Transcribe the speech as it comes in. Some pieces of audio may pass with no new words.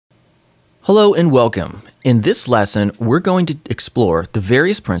Hello and welcome. In this lesson, we're going to explore the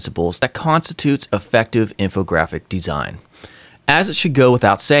various principles that constitutes effective infographic design. As it should go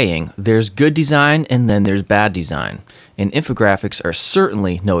without saying, there's good design and then there's bad design, and infographics are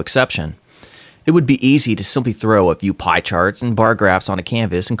certainly no exception. It would be easy to simply throw a few pie charts and bar graphs on a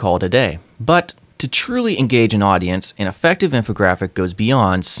canvas and call it a day. But to truly engage an audience, an effective infographic goes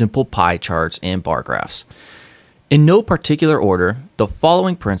beyond simple pie charts and bar graphs. In no particular order, the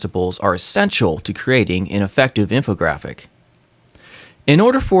following principles are essential to creating an effective infographic. In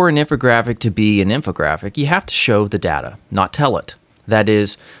order for an infographic to be an infographic, you have to show the data, not tell it. That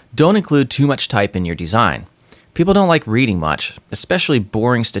is, don't include too much type in your design. People don't like reading much, especially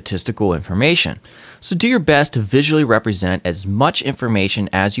boring statistical information, so do your best to visually represent as much information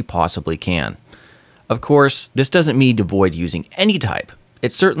as you possibly can. Of course, this doesn't mean to avoid using any type.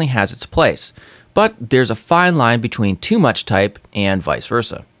 It certainly has its place. But there's a fine line between too much type and vice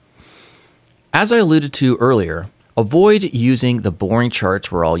versa. As I alluded to earlier, avoid using the boring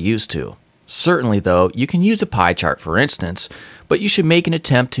charts we're all used to. Certainly though, you can use a pie chart for instance, but you should make an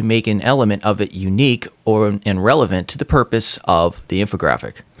attempt to make an element of it unique and relevant to the purpose of the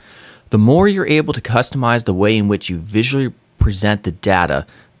infographic. The more you're able to customize the way in which you visually present the data,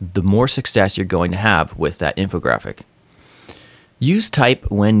 the more success you're going to have with that infographic. Use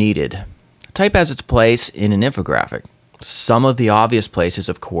type when needed. Type has its place in an infographic. Some of the obvious places,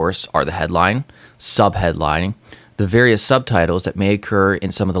 of course, are the headline, subheadline, the various subtitles that may occur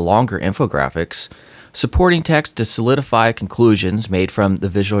in some of the longer infographics, supporting text to solidify conclusions made from the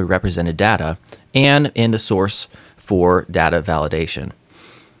visually represented data, and in the source for data validation.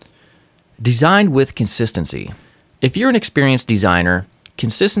 Design with consistency. If you're an experienced designer,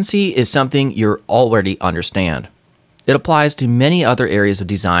 consistency is something you already understand. It applies to many other areas of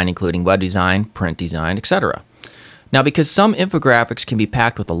design, including web design, print design, etc. Now, because some infographics can be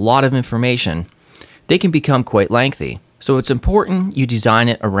packed with a lot of information, they can become quite lengthy. So it's important you design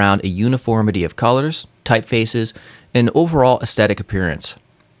it around a uniformity of colors, typefaces, and overall aesthetic appearance.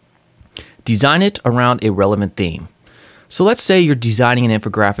 Design it around a relevant theme. So let's say you're designing an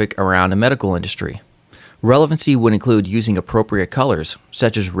infographic around a medical industry. Relevancy would include using appropriate colors,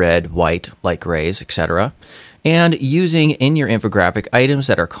 such as red, white, light grays, etc., and using in your infographic items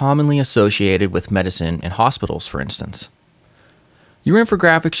that are commonly associated with medicine and hospitals, for instance. Your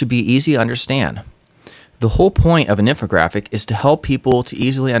infographic should be easy to understand. The whole point of an infographic is to help people to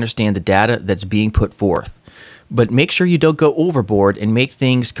easily understand the data that's being put forth. But make sure you don't go overboard and make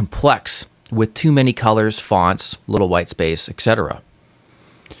things complex with too many colors, fonts, little white space, etc.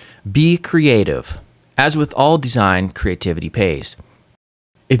 Be creative. As with all design, creativity pays.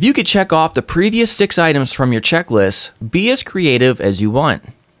 If you could check off the previous 6 items from your checklist, be as creative as you want.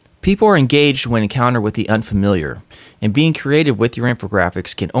 People are engaged when encountered with the unfamiliar, and being creative with your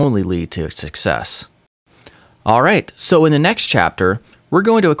infographics can only lead to success. Alright, so in the next chapter, we're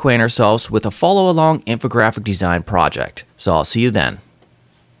going to acquaint ourselves with a follow-along infographic design project. So I'll see you then.